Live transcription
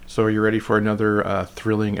So are you ready for another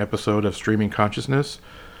thrilling episode of Streaming Consciousness?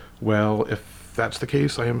 Well, if that's the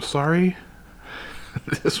case, I am sorry.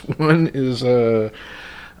 This one is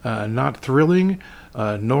not thrilling,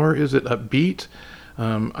 nor is it upbeat.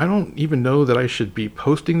 I don't even know that I should be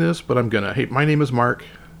posting this, but I'm gonna. Hey, my name is Mark.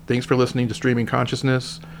 Thanks for listening to Streaming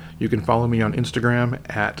Consciousness. You can follow me on Instagram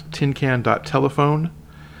at tincan.telephone.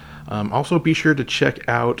 Also, be sure to check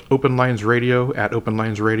out Open Lines Radio at Open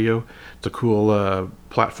Lines Radio. It's a cool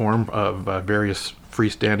platform of various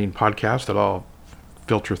freestanding podcasts that all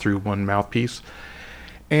filter through one mouthpiece.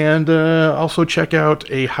 And also check out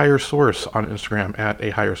A Higher Source on Instagram at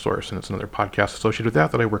A Higher Source, and it's another podcast associated with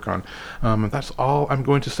that I work on. That's all I'm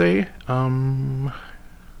going to say. I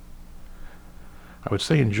would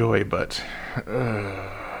say enjoy, but...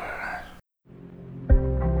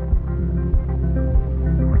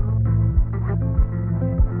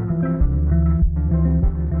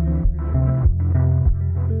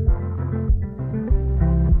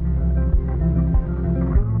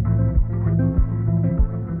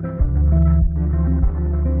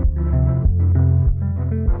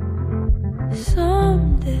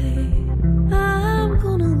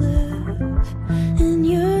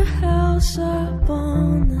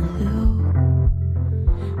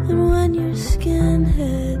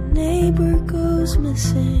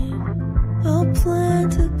 I'll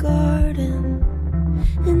plant a garden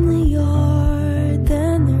in the yard.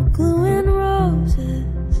 Then they're gluing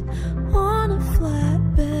roses on a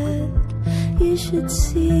flatbed. You should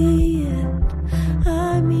see it,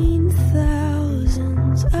 I mean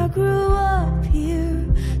thousands. I grew up here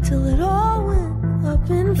till it all went up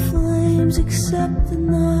in flames, except the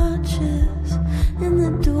notches in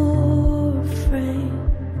the door frame.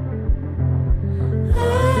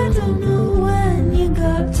 I don't know when you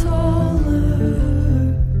got taller.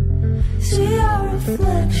 See our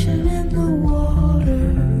reflection in the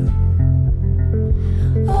water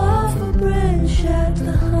off a bridge at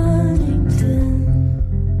the Huntington.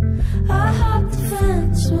 I hopped the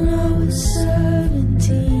fence when I was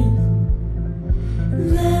 17. And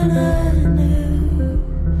then I knew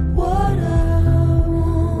what I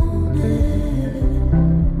wanted.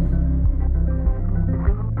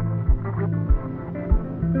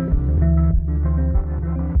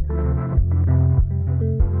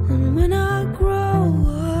 And when I grow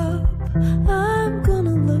up, I'm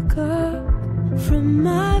gonna look up from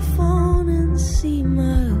my phone and see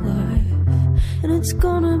my life. And it's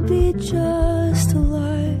gonna be just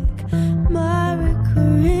like my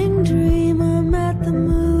recurring dream. I'm at the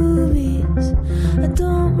movies, I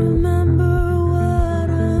don't remember what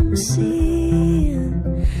I'm seeing.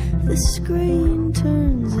 The screen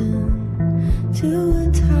turns into a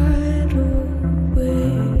tidal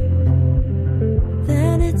wave.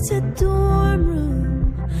 Then it's a dorm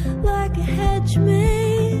room, like a hedge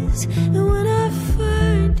maze. And when I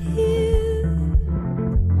find you,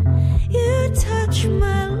 you touch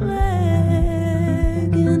my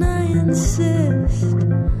leg and I insist.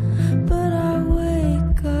 But I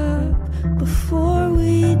wake up before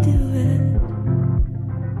we do it.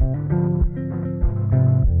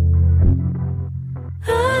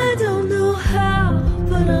 I don't know how,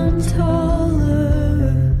 but I'm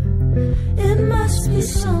taller. It must be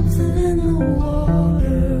something in the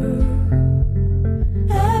water.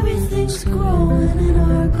 Everything's growing in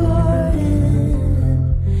our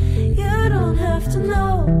garden. You don't have to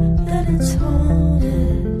know that it's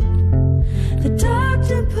haunted. The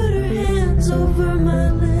doctor put her hands over my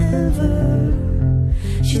liver.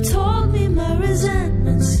 She told me my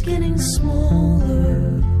resentment's getting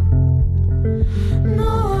smaller. No,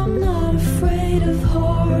 I'm not afraid of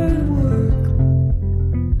hard work.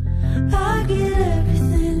 I get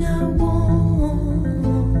everything I want.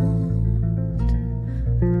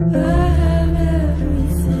 I have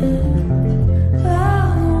everything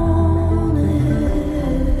I wanted.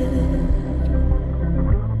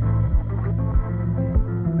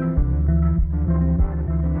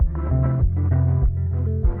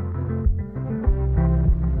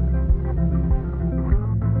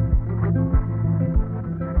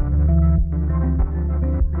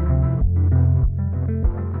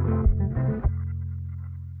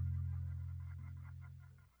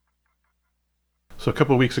 So a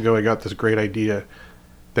couple of weeks ago, I got this great idea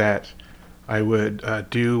that I would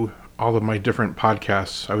do all of my different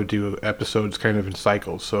podcasts. I would do episodes kind of in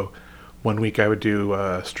cycles. So one week I would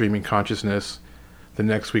do Streaming Consciousness. The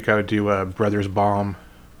next week I would do Brothers Bomb.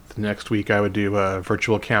 The next week I would do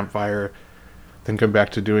Virtual Campfire. Then come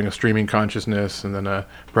back to doing a Streaming Consciousness and then a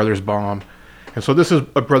Brothers Bomb. And so this is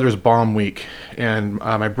a Brothers Bomb week. And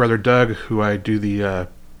my brother Doug, who I do the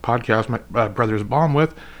podcast, my Brothers Bomb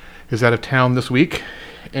with, is out of town this week.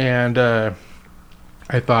 and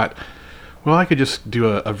I thought, well, I could just do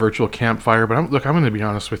a virtual campfire. But I'm going to be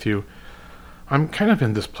honest with you. I'm kind of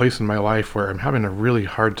in this place in my life where I'm having a really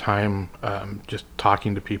hard time just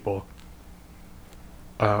talking to people.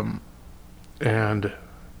 And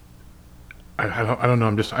I don't know.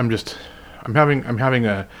 I'm having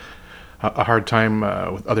a hard time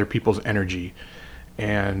with other people's energy,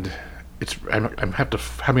 and I'm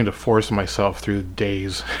having to force myself through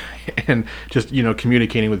days, and just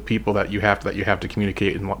communicating with people that you have to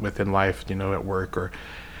communicate within life, at work or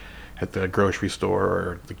at the grocery store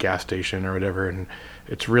or the gas station or whatever, and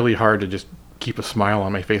it's really hard to just keep a smile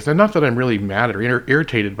on my face. And not that I'm really mad or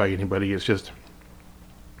irritated by anybody. It's just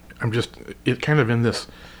kind of in this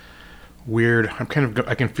weird.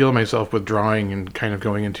 I can feel myself withdrawing and kind of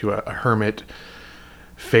going into a hermit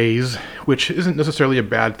phase, which isn't necessarily a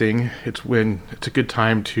bad thing. It's a good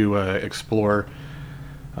time to explore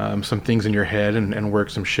some things in your head and work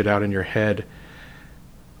some shit out in your head.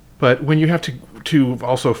 But when you have to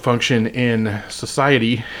also function in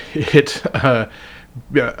society,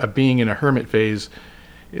 being in a hermit phase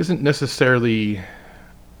isn't necessarily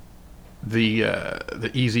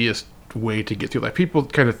the easiest way to get through life. People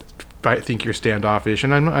kind of think you're standoffish,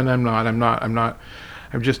 and I'm not.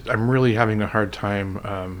 I'm really having a hard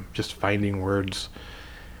time just finding words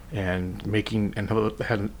and making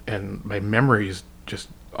and my memory's just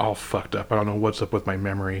all fucked up. I don't know what's up with my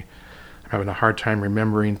memory. I'm having a hard time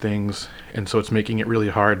remembering things, and so it's making it really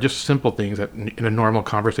hard. Just simple things that in a normal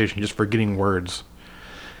conversation, just forgetting words.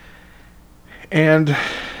 And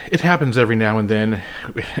it happens every now and then,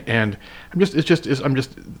 and I'm just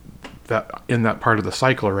that in that part of the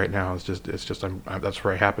cycle right now. That's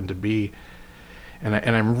where I happen to be, and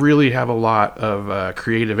I really have a lot of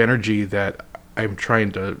creative energy that I'm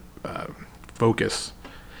trying to focus,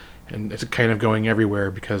 and it's kind of going everywhere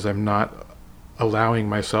because I'm not allowing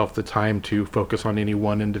myself the time to focus on any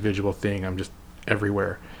one individual thing. I'm just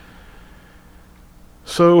everywhere.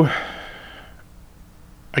 So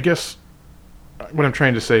I guess what I'm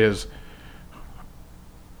trying to say is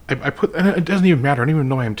and it doesn't even matter. I don't even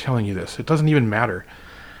know why I'm telling you this. It doesn't even matter.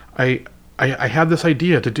 I had this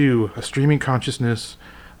idea to do a streaming consciousness,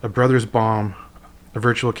 a Brothers Bomb, a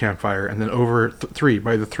virtual campfire, and then over three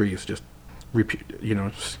by the threes, just repeat,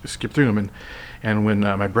 skip through them. And when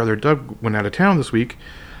my brother Doug went out of town this week,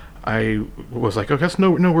 I was like, okay, that's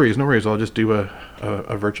no worries. I'll just do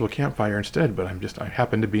a virtual campfire instead. But I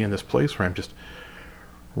happen to be in this place where I'm just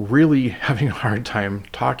really having a hard time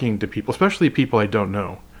talking to people, especially people I don't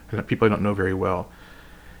know, and people I don't know very well.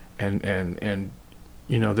 And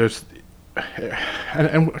there's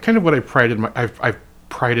and kind of what I've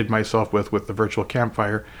prided myself with the virtual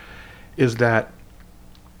campfire is that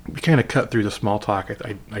we kind of cut through the small talk.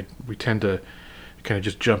 We tend to kind of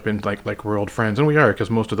just jump in like we're old friends, and we are, because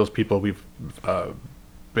most of those people we've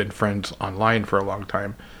been friends online for a long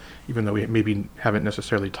time, even though we maybe haven't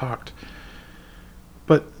necessarily talked.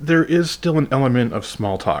 But there is still an element of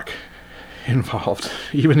small talk involved.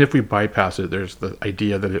 Even if we bypass it, there's the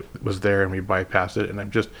idea that it was there and we bypass it, and I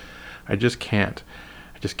just can't.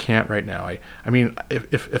 I just can't right now. I mean,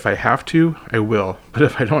 if I have to, I will. But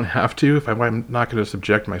if I don't have to, I'm not going to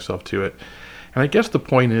subject myself to it. And I guess the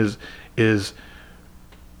point is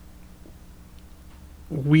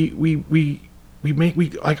we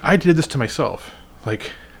like, I did this to myself.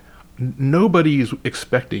 Like, nobody's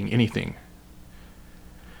expecting anything.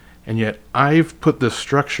 And yet I've put this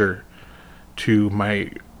structure to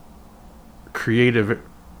my creative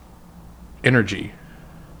energy,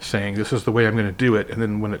 saying this is the way I'm going to do it. And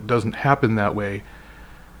then when it doesn't happen that way,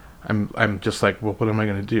 I'm just like, well, what am I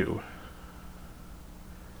going to do?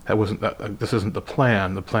 This isn't the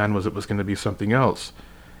plan. The plan was it was going to be something else.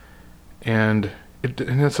 And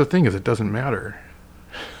that's the thing, is it doesn't matter.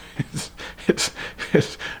 It's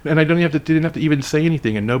and I didn't have to even say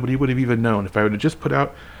anything, and nobody would have even known. If I would have just put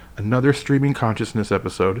out another streaming consciousness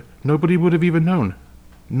episode, nobody would have even known.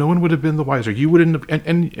 No one would have been the wiser. You wouldn't have,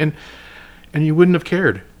 and you wouldn't have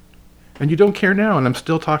cared. And you don't care now, and I'm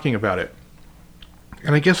still talking about it.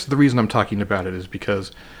 And I guess the reason I'm talking about it is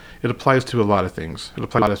because it applies to a lot of things. It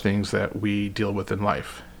applies to a lot of things that we deal with in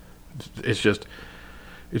life.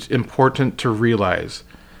 It's important to realize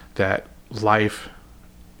that life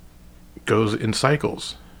goes in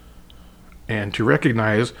cycles, and to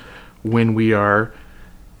recognize when we are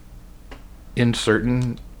in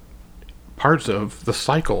certain parts of the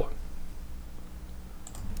cycle.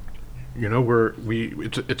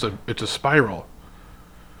 It's a spiral.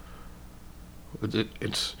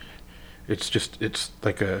 It's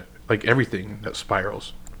like everything that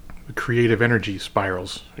spirals. The creative energy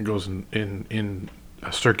spirals. It goes in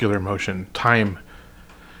a circular motion. Time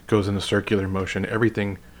goes in a circular motion.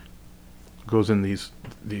 Everything goes in the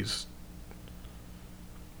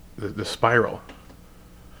spiral.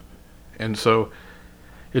 And so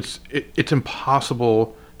it's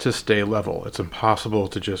impossible to stay level. It's impossible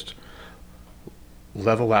to just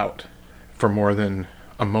level out for more than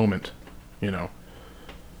a moment, you know.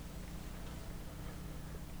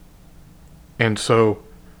 And so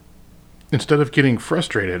instead of getting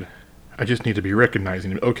frustrated, I just need to be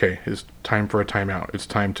recognizing, okay, it's time for a timeout. It's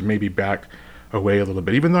time to maybe back away a little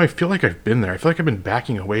bit, even though I feel like I've been there. I feel like I've been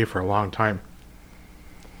backing away for a long time.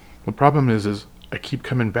 The problem is I keep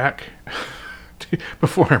coming back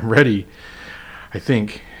before I'm ready. I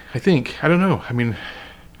think, I don't know. I mean,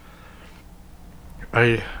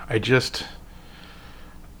 I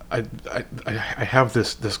have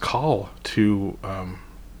this call to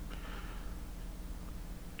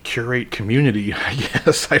curate community, I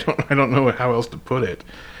guess. I don't know how else to put it.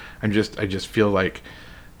 I just feel like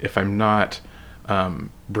if I'm not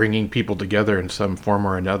bringing people together in some form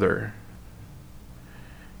or another,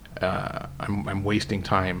 I'm wasting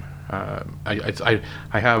time. I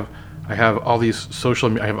have all these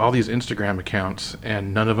I have all these Instagram accounts,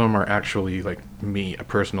 and none of them are actually like me, a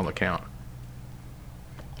personal account.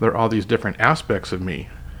 There are all these different aspects of me,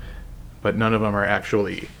 but none of them are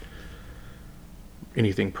actually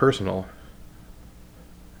anything personal.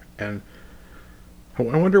 And I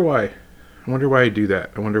wonder why. I wonder why I do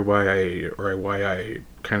that. I wonder why I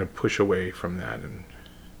kind of push away from that. And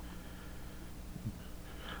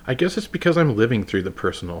I guess it's because I'm living through the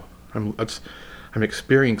personal. I'm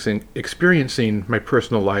experiencing my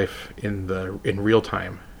personal life in real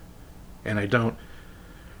time, and I don't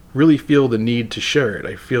really feel the need to share it.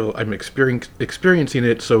 I feel I'm experiencing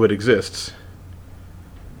it so it exists.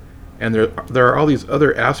 And there are all these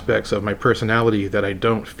other aspects of my personality that I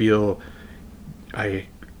don't feel I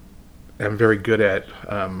am very good at,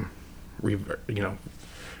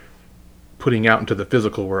 putting out into the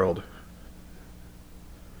physical world.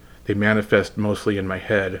 They manifest mostly in my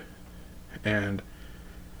head, and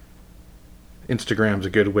Instagram's a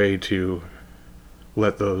good way to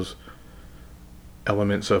let those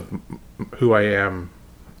elements of who I am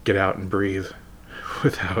get out and breathe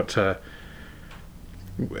without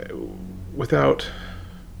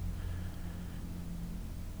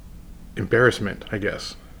embarrassment, I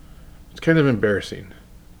guess. It's kind of embarrassing.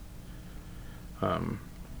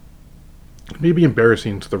 Maybe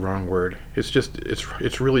embarrassing is the wrong word.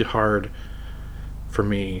 It's really hard for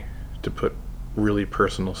me to put really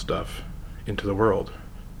personal stuff into the world,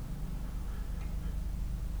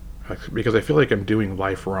 because I feel like I'm doing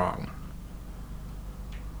life wrong.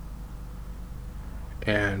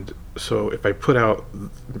 And so if I put out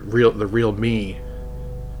the real me,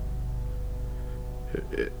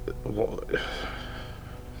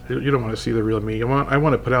 you don't want to see the real me. I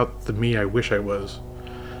want to put out the me I wish I was.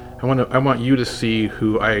 I want you to see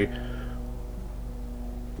who I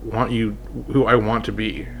want to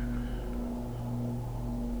be.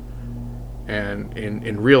 And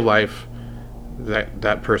in real life,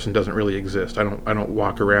 that person doesn't really exist. I don't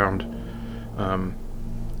walk around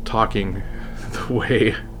talking the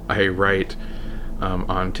way I write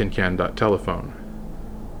on tincan.telephone.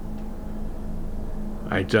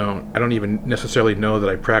 I don't even necessarily know that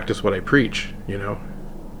I practice what I preach, you know.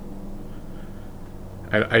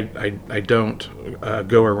 I don't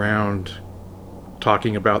go around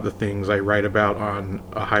talking about the things I write about on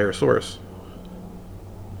a higher source.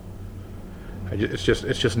 It's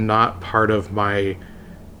just not part of my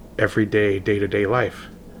everyday, day-to-day life.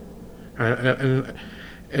 And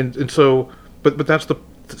so, but that's the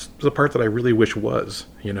part that I really wish was,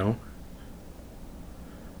 you know.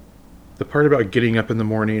 The part about getting up in the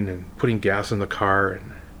morning and putting gas in the car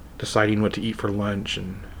and deciding what to eat for lunch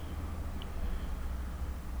and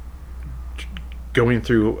going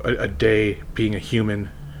through a day being a human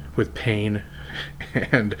with pain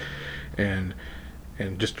and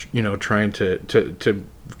just, you know, trying to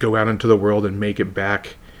go out into the world and make it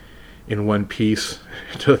back in one piece,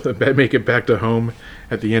 make it back to home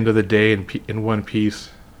at the end of the day in one piece.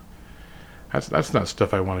 That's not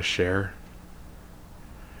stuff I want to share.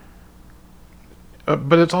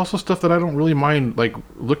 But it's also stuff that I don't really mind, like,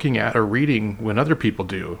 looking at or reading when other people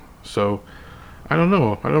do. So I don't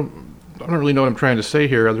know. I don't really know what I'm trying to say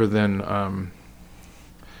here, other than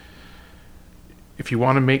if you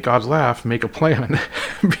want to make God laugh, make a plan.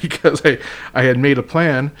 Because I had made a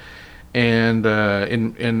plan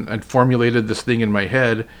and formulated this thing in my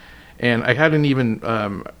head, and I hadn't even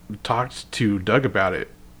talked to Doug about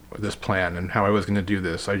it, this plan and how I was going to do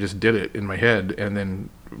this. I just did it in my head, and then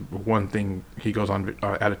one thing, he goes on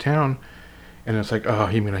out of town, And it's like, oh,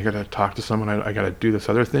 you mean I gotta talk to someone? I gotta do this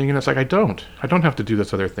other thing? And it's like, I don't have to do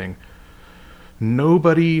this other thing.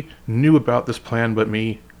 Nobody knew about this plan but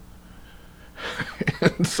me.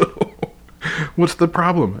 And so, what's the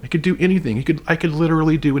problem? I could do anything. I could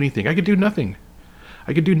literally do anything. I could do nothing.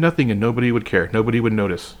 I could do nothing and nobody would care. Nobody would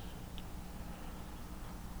notice.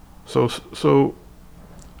 So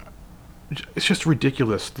it's just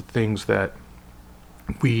ridiculous, the things that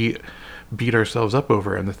we beat ourselves up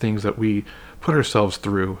over and the things that we put ourselves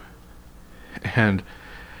through, and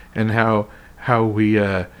how we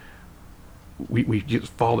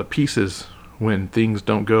just fall to pieces when things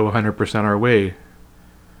don't go 100% our way.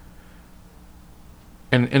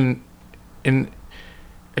 And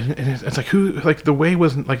it's like, who, like, the way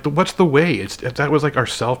wasn't like what's the way? That was like our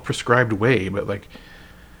self-prescribed way, but like,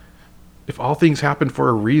 if all things happen for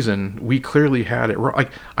a reason, we clearly had it wrong.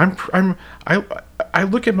 Like, I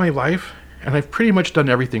look at my life and I've pretty much done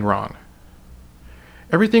everything wrong.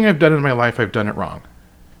 Everything I've done in my life, I've done it wrong.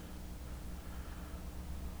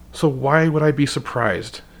 So why would I be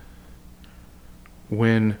surprised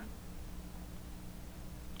when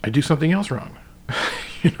I do something else wrong?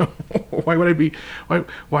 You know, why would I be?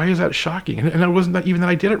 Why is that shocking? And it wasn't that even that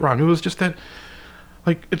I did it wrong. It was just that,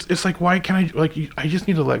 like, it's like, why can't I, like, I just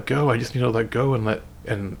need to let go. I just need to let go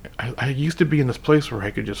and I used to be in this place where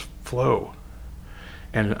I could just flow.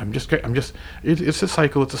 And it's a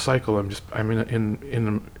cycle. It's a cycle. I'm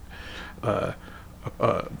in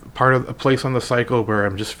part of a place on the cycle where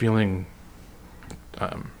I'm just feeling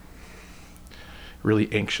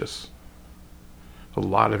really anxious. A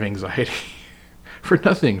lot of anxiety for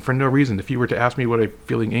nothing, for no reason. If you were to ask me what I'm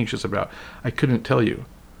feeling anxious about, I couldn't tell you.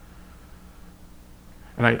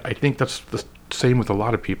 And I think that's the same with a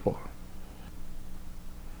lot of people.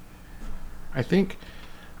 I think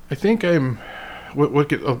I'm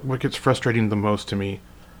what gets frustrating the most to me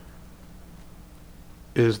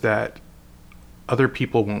is that other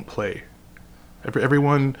people won't play.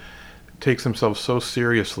 Everyone takes themselves so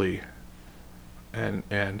seriously and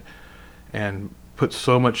put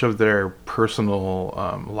so much of their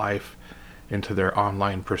personal life into their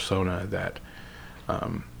online persona that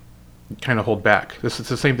kind of hold back. This is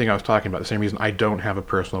the same thing I was talking about. The same reason I don't have a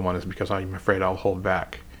personal one is because I'm afraid I'll hold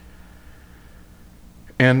back.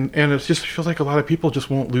 And it just feels like a lot of people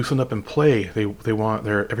just won't loosen up and play.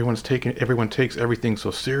 Everyone takes everything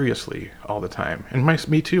so seriously all the time. And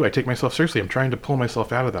me too. I take myself seriously. I'm trying to pull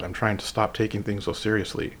myself out of that. I'm trying to stop taking things so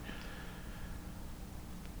seriously.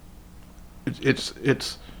 It's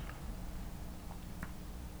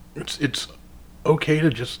okay to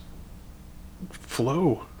just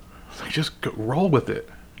flow. Like, just roll with it.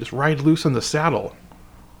 Just ride loose in the saddle.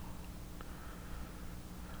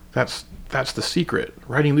 That's the secret.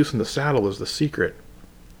 Riding loose in the saddle is the secret.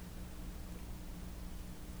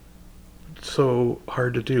 It's so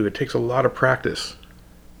hard to do. It takes a lot of practice.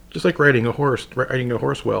 Just like riding a horse. Riding a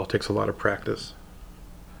horse well takes a lot of practice.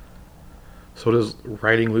 So does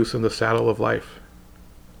riding loose in the saddle of life.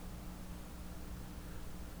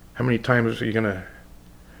 How many times are you going to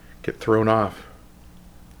get thrown off?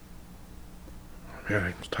 Man,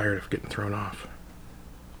 I'm tired of getting thrown off.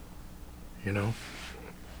 You know?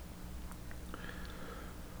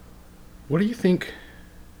 What do you think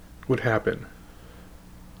would happen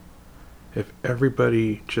if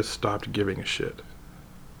everybody just stopped giving a shit?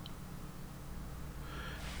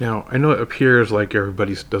 Now, I know it appears like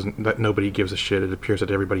that nobody gives a shit. It appears that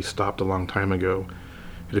everybody stopped a long time ago.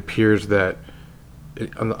 It appears that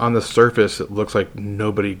on the surface it looks like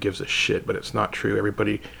nobody gives a shit, but it's not true.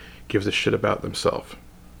 Everybody gives a shit about themselves.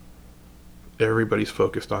 Everybody's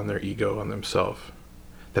focused on their ego, on themselves.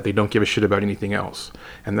 That they don't give a shit about anything else.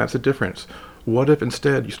 And that's the difference. What if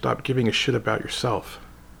instead you stopped giving a shit about yourself?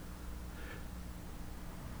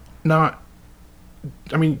 You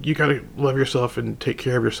gotta love yourself and take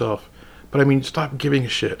care of yourself. But stop giving a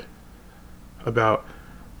shit about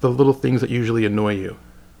the little things that usually annoy you.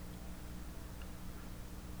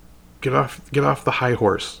 Get off the high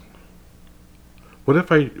horse. What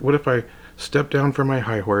if I stepped down from my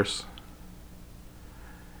high horse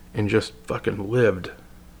and just fucking lived?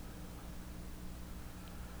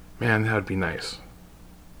 Man, that would be nice.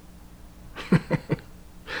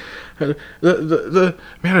 Man,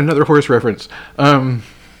 another horse reference. I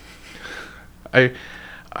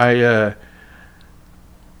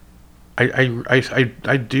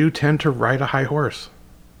do tend to ride a high horse.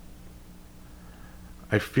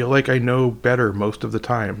 I feel like I know better most of the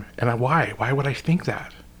time. And why? Why would I think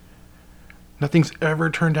that? Nothing's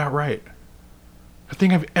ever turned out right.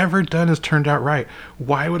 Nothing I've ever done has turned out right.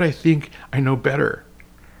 Why would I think I know better?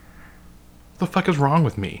 What the fuck is wrong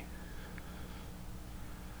with me?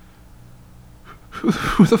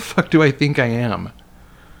 Who the fuck do I think I am?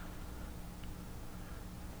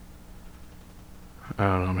 I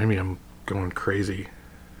don't know, maybe I'm going crazy.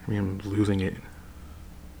 Maybe I'm losing it.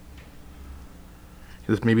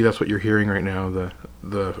 Maybe that's what you're hearing right now,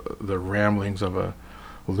 the ramblings of a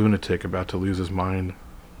lunatic about to lose his mind.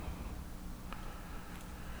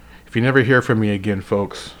 If you never hear from me again,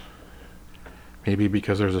 folks, maybe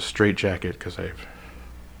because there's a straitjacket, because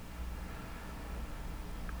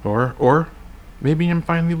or maybe I'm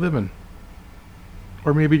finally living.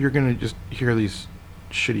 Or maybe you're going to just hear these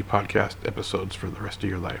shitty podcast episodes for the rest of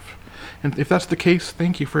your life. And if that's the case,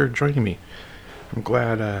 thank you for joining me. I'm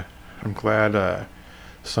glad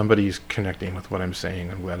somebody's connecting with what I'm saying.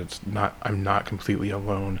 I'm glad I'm not completely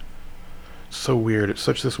alone. It's so weird. It's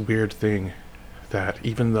such this weird thing that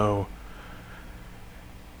even though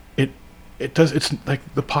it's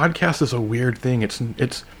like the podcast is a weird thing.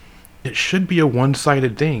 It should be a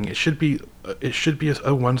one-sided thing. It should be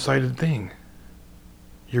a one-sided thing.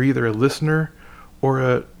 You're either a listener or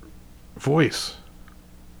a voice.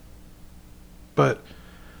 But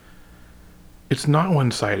it's not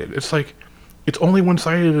one-sided. It's like it's only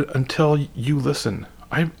one-sided until you listen.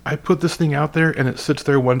 I put this thing out there and it sits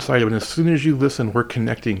there one-sided, and as soon as you listen, we're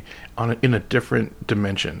connecting in a different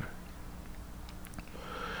dimension.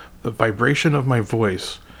 The vibration of my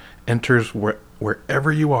voice enters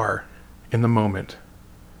wherever you are in the moment,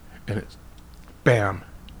 and it's bam,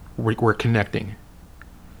 we're connecting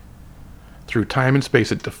through time and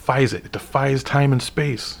space. It defies it. It defies time and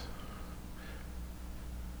space.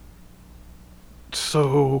 It's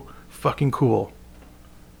so fucking cool.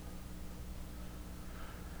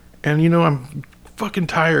 And I'm fucking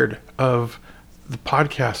tired of the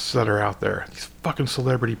podcasts that are out there. These fucking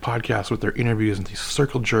celebrity podcasts with their interviews and these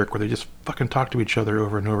circle jerk where they just fucking talk to each other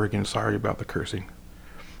over and over again. Sorry about the cursing.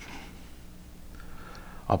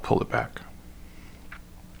 I'll pull it back.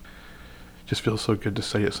 Just feels so good to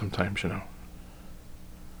say it sometimes,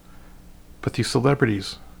 But these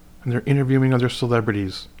celebrities, and they're interviewing other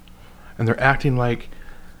celebrities, and they're acting like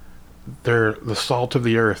they're the salt of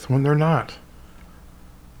the earth when they're not.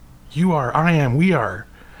 You are, I am, we are.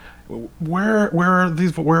 Where are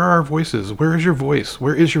our voices? Where is your voice?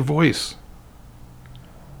 Where is your voice?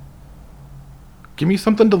 Give me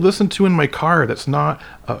something to listen to in my car that's not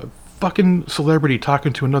a fucking celebrity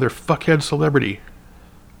talking to another fuckhead celebrity.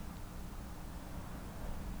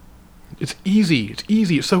 It's easy.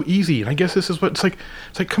 It's so easy. And I guess this is what it's like.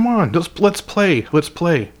 It's like, come on, let's play.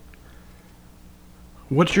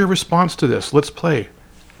 What's your response to this? Let's play.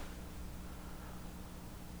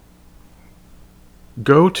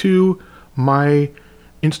 Go to my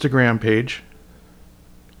Instagram page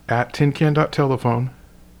at tincan.telephone.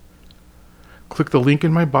 Click the link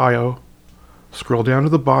in my bio. Scroll down to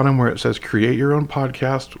the bottom where it says create your own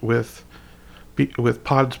podcast with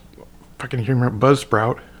Buzzsprout.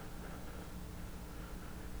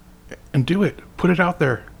 And do it. Put it out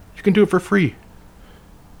there. You can do it for free.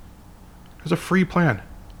 There's a free plan.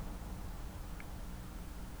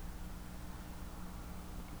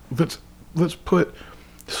 Let's put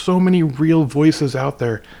so many real voices out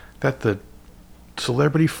there that the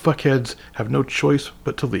celebrity fuckheads have no choice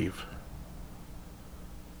but to leave.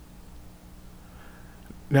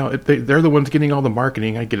 Now, they're the ones getting all the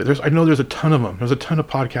marketing. I get it. I know there's a ton of them. There's a ton of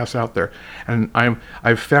podcasts out there. And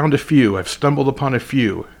I've found a few. I've stumbled upon a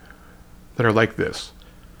few that are like this.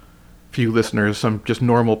 Few listeners, some just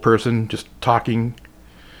normal person just talking.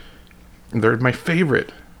 And they're my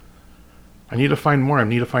favorite. I need to find more.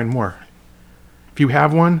 If you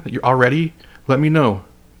have one that you're already, let me know.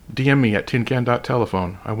 DM me at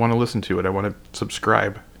tincan.telephone. I want to listen to it. I want to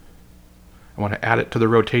subscribe. I want to add it to the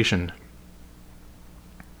rotation.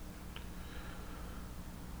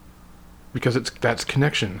 Because that's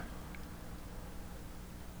connection.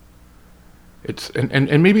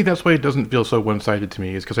 And maybe that's why it doesn't feel so one-sided to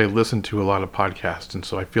me, is because I listen to a lot of podcasts, and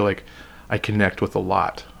so I feel like I connect with a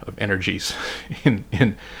lot of energies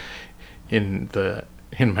in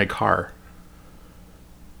my car.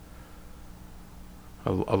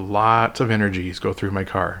 A lot of energies go through my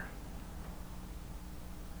car.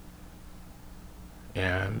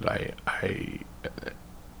 And I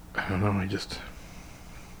don't know,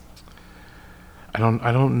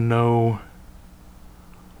 I don't know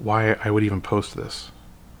why I would even post this.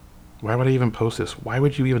 Why would I even post this? Why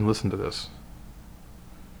would you even listen to this?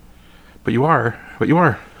 But you are.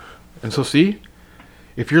 And so see,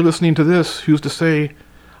 if you're listening to this, who's to say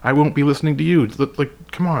I won't be listening to you?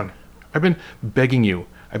 Like, come on. I've been begging you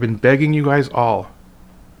guys all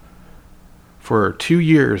for 2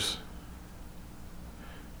 years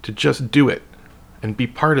to just do it and be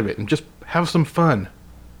part of it and just have some fun.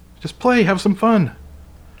 Just play, have some fun.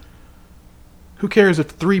 Who cares if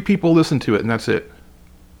 3 people listen to it and that's it?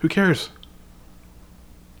 Who cares?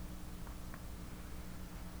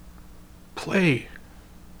 Play.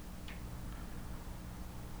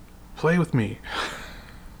 Play with me.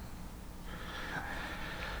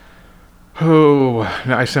 Oh,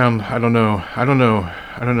 I don't know.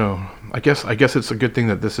 I guess it's a good thing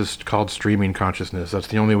that this is called streaming consciousness. That's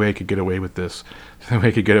the only way I could get away with this. The only way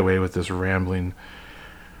I could get away with this rambling.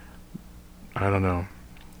 I don't know.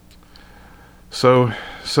 So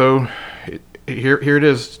here it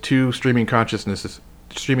is, 2 streaming consciousnesses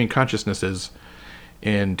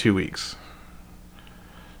in 2 weeks.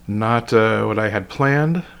 Not what I had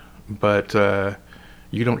planned, but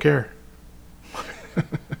you don't care.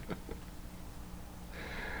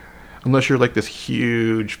 Unless you're like this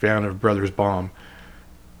huge fan of Brothers Baum.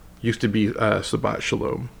 Used to be Shabbat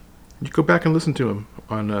Shalom. You go back and listen to him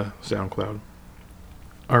on SoundCloud.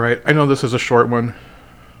 Alright, I know this is a short one.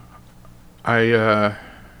 I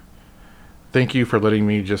thank you for letting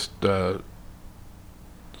me just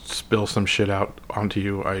spill some shit out onto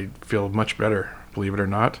you. I feel much better, believe it or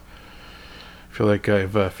not. I feel like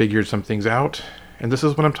I've figured some things out, and this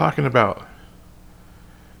is what I'm talking about.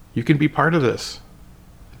 You can be part of this.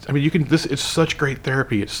 I mean, it's such great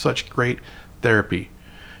therapy. It's such great therapy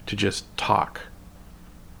to just talk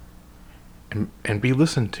and be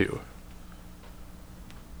listened to.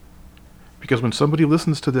 Because when somebody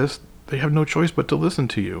listens to this, they have no choice but to listen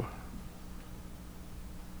to you.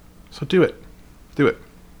 So do it. Do it.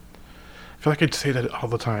 I feel like I'd say that all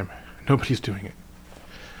the time. Nobody's doing it.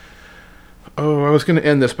 Oh, I was going to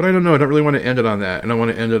end this, but I don't know. I don't really want to end it on that. And I want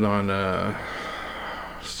to end it on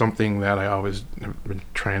something that I always have been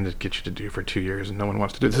trying to get you to do for 2 years and no one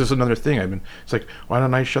wants to do. This is another thing. It's like, why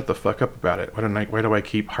don't I shut the fuck up about it? Why do I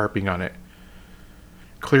keep harping on it?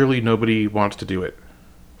 Clearly nobody wants to do it.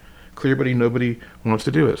 Clearly nobody wants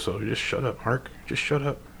to do it. So just shut up, Mark. Just shut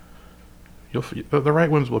up. The right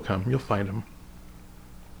ones will come. You'll find them.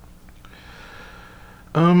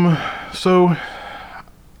 So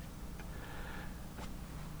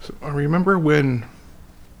I remember when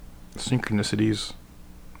synchronicities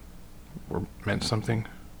meant something.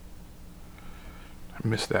 I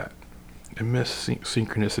miss that. I miss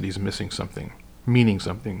synchronicities missing something, meaning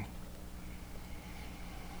something.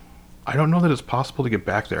 I don't know that it's possible to get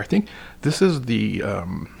back there. I think this is the,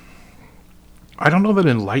 I don't know that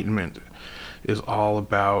enlightenment is all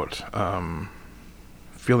about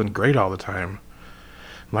feeling great all the time.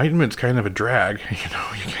 Enlightenment's kind of a drag, you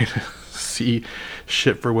kind of see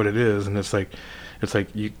shit for what it is, and it's like the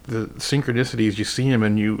synchronicities, you see them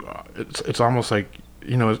and it's almost like,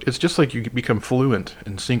 it's just like you become fluent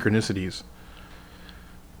in synchronicities.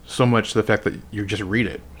 So much the fact that you just read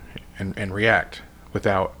it and react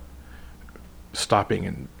without stopping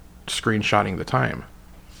and screenshotting the time.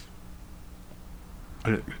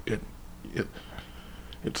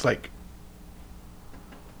 It's like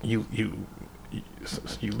you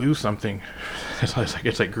lose something.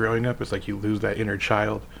 It's like growing up. It's like you lose that inner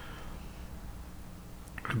child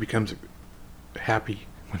who becomes happy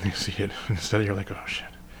when they see it. Instead, you're like, oh shit,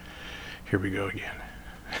 here we go again.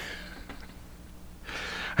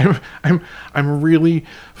 I'm really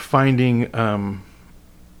finding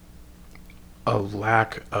a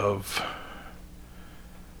lack of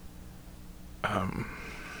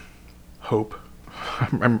hope.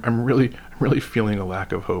 I'm really feeling a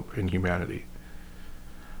lack of hope in humanity.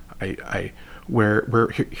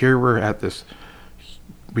 We're at this.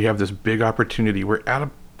 We have this big opportunity. We're at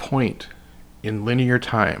a point in linear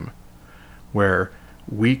time where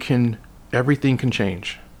everything can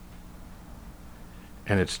change,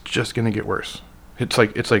 and it's just going to get worse. It's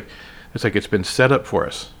like it's been set up for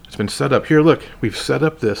us. It's been set up. Here, look, we've set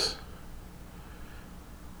up this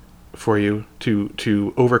for you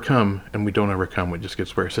to overcome, and we don't overcome. It just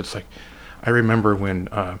gets worse. It's like, I remember when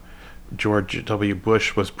George W.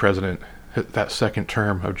 Bush was president, that second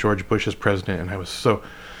term of George Bush as president, and I was so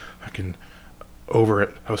fucking over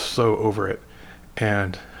it. I was so over it.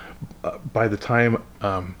 And by the time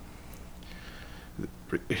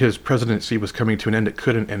his presidency was coming to an end, it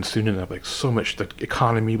couldn't end soon enough. Like, so much, the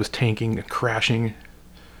economy was tanking and crashing,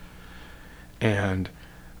 and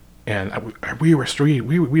we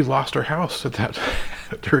lost our house at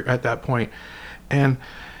that point, and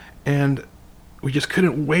we just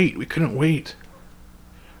couldn't wait. We couldn't wait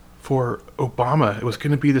for Obama. It was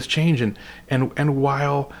going to be this change, and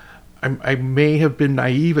while I may have been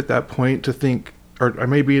naive at that point to think, or I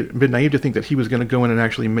may be been naive to think that he was going to go in and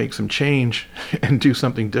actually make some change and do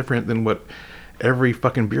something different than what every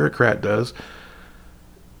fucking bureaucrat does.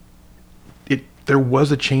 there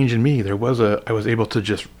was a change in me. I was able to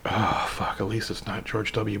just, oh, fuck, at least it's not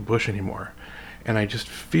George W. Bush anymore. And I just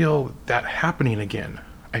feel that happening again.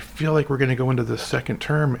 I feel like we're going to go into the second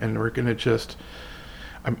term and we're going to just,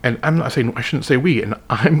 and I'm not saying, I shouldn't say we, and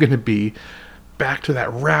I'm going to be back to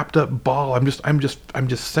that wrapped up ball. I'm just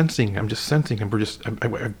sensing, and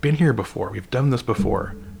I've been here before. We've done this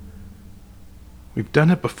before. We've done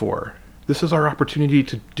it before. This is our opportunity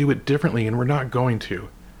to do it differently, and we're not going to.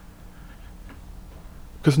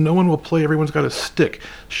 Because no one will play. Everyone's got a stick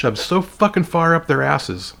shoved so fucking far up their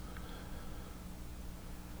asses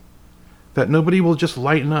that nobody will just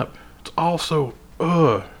lighten up. It's all so,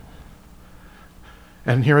 ugh.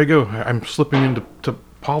 And here I go. I'm slipping into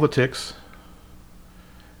politics.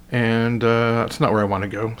 And that's not where I want to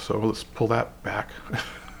go. So let's pull that back.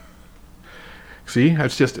 See, I'm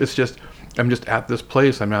just at this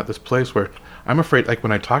place. I'm at this place where I'm afraid, like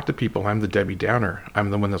when I talk to people, I'm the Debbie Downer. I'm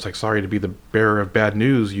the one that's like, sorry to be the bearer of bad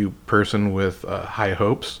news, you person with high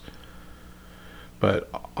hopes. But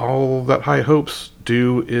all that high hopes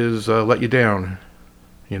do is let you down,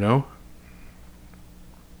 you know?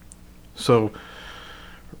 So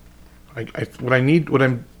what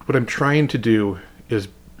I'm trying to do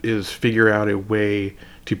is figure out a way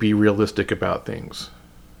to be realistic about things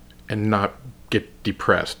and not get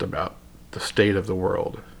depressed about the state of the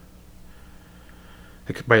world.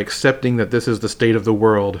 By accepting that this is the state of the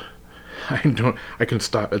world, I can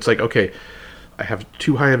stop. It's like, okay, I have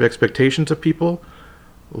too high of expectations of people.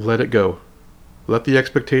 Let it go. Let the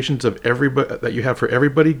expectations of everybody that you have for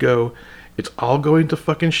everybody go. It's all going to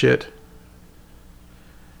fucking shit.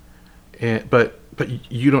 But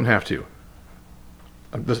you don't have to.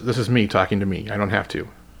 This is me talking to me. I don't have to.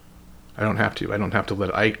 I don't have to let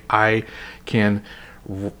it. I can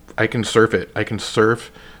surf it. I can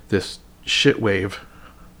surf this shit wave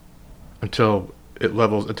until it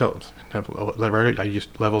levels. I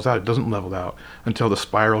just levels out. It doesn't level out until the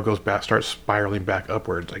spiral goes back, starts spiraling back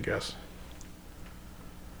upwards, I guess.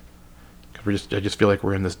 I just feel like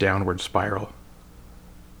we're in this downward spiral.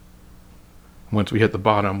 Once we hit the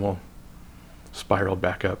bottom, we'll spiral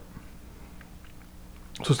back up.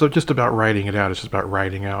 So it's just about writing it out. It's just about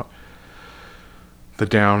writing out the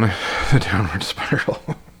downward spiral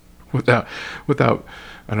without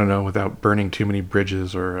I don't know, without burning too many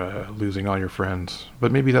bridges or losing all your friends.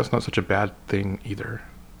 But maybe that's not such a bad thing either.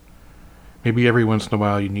 Maybe every once in a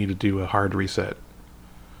while you need to do a hard reset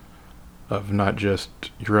of not just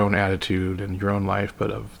your own attitude and your own life, but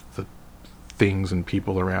of the things and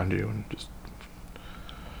people around you, and just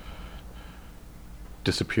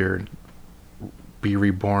disappear and be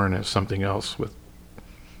reborn as something else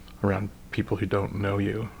around people who don't know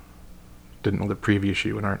you, didn't know the previous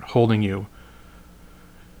you, and aren't holding you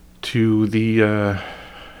to the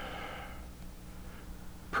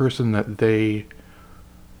person that they,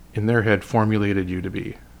 in their head, formulated you to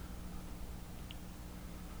be.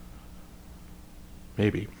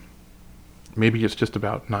 Maybe it's just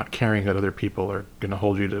about not caring that other people are going to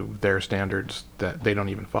hold you to their standards that they don't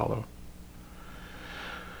even follow.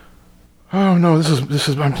 Oh no, this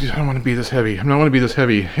is I don't want to be this heavy. I don't want to be this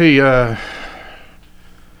heavy. Hey, I'll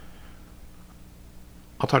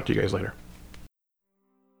talk to you guys later.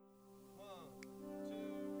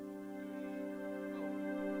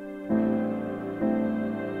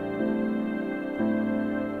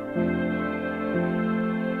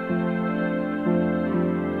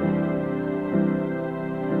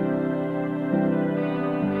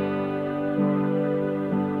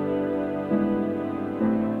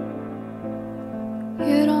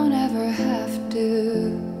 You don't ever have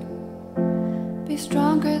to be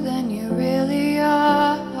stronger than you really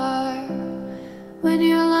are. When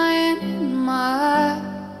you're lying in my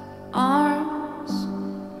arms,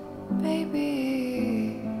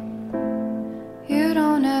 baby, you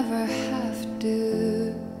don't ever have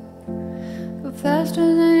to go faster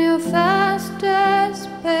than your fastest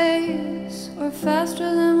pace, or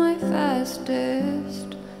faster than my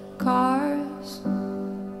fastest cars.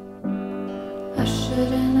 I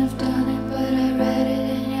shouldn't have done it, but I read it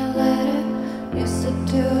in your letter. You said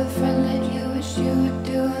to a friend that you wish you were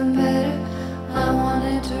doing better. I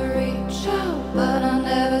wanted to reach out, but I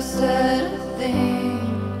never said a thing.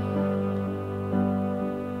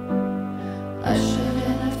 I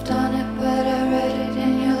shouldn't have done it, but I read it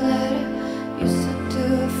in your letter. You said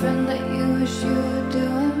to a friend that you wish you were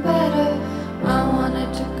doing better. I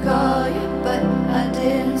wanted to call you, but I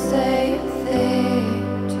didn't say a thing.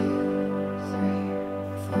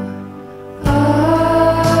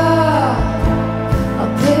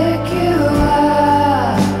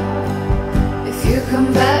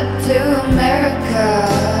 Come back to America,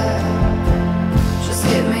 just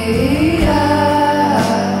hit me up.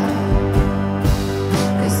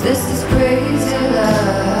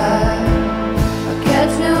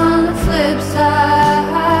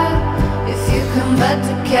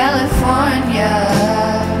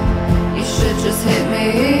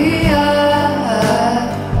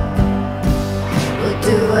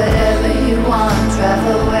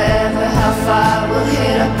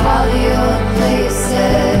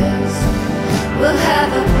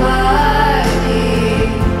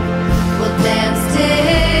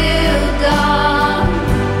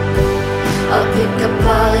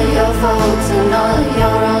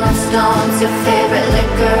 stones, your favorite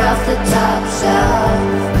liquor off the top shelf.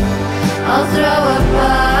 I'll throw a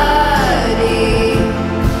party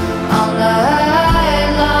all night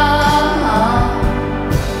long.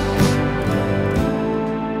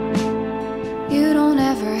 You don't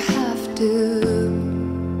ever have to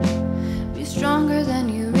be stronger than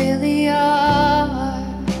you really are.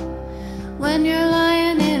 When you're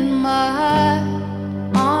lying in my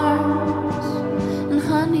arms, and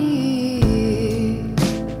honey,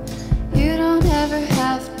 you don't ever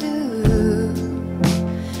have to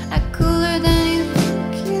act cooler than you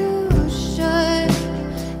think you should.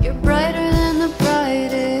 You're brighter than the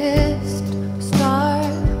brightest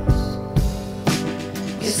stars.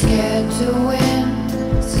 You're scared to win,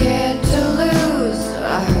 scared to lose.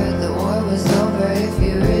 I heard the war was over if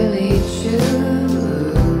you really choose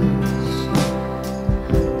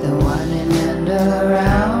the one in and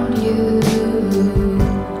around you.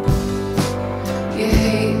 You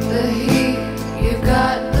hate the heat, you've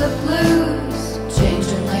got the blues,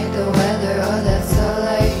 changing like the weather, oh that's so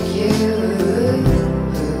like you.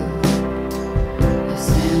 If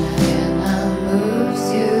Santa Ana moves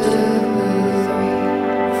you, 3,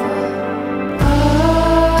 4. Oh,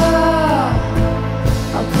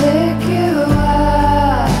 I'll pick you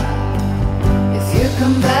up if you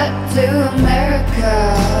come back to America.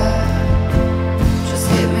 Just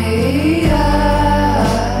hit me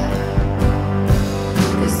up,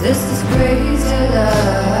 'cause this is crazy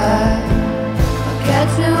love. I'll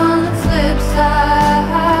catch you on the flip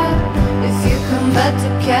side. If you come back to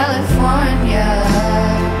California,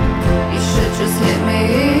 you should just hit me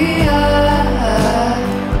up.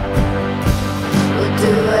 We'll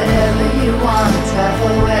do whatever you want,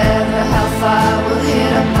 travel wherever, how far. We'll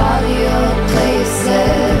hit up all the old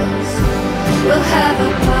places. We'll have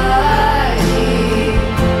a party,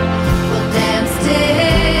 we'll dance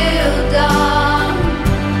till dawn.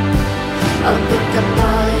 I'll pick up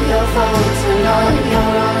all of your photos and all of your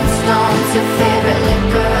Rolling Stones, your favorite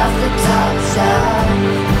liquor off the top shelf.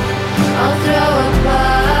 I'll throw a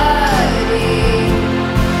party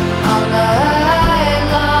all night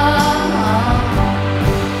long.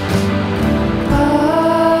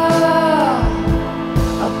 Oh,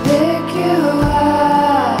 I'll pick you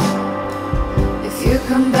up if you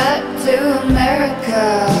come back to America.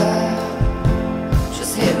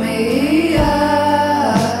 Just hit me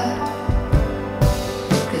up,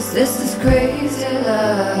 'cause this is crazy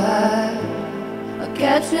love. I'll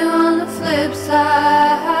catch you on the flip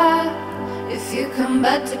side. If you come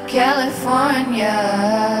back to California,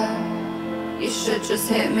 you should just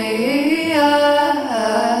hit me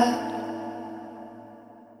up.